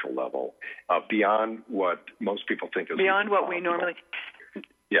 and spiritual level, beyond what most people think is beyond what we normally.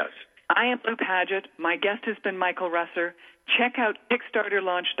 Yes. I am Lou Paget. My guest has been Michael Russer. Check out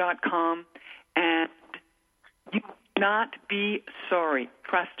KickstarterLaunch.com, and you will not be sorry.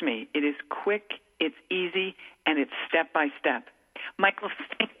 Trust me. It is quick, it's easy, and it's step by step. Michael,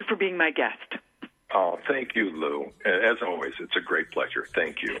 thank you for being my guest. Oh, thank you, Lou. As always, it's a great pleasure.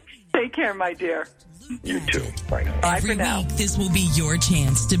 Thank you. Take care, my dear. You too. Bye now. Bye for now. Every week, this will be your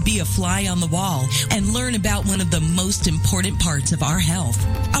chance to be a fly on the wall and learn about one of the most important parts of our health,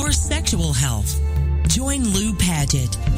 our sexual health. Join Lou Paget,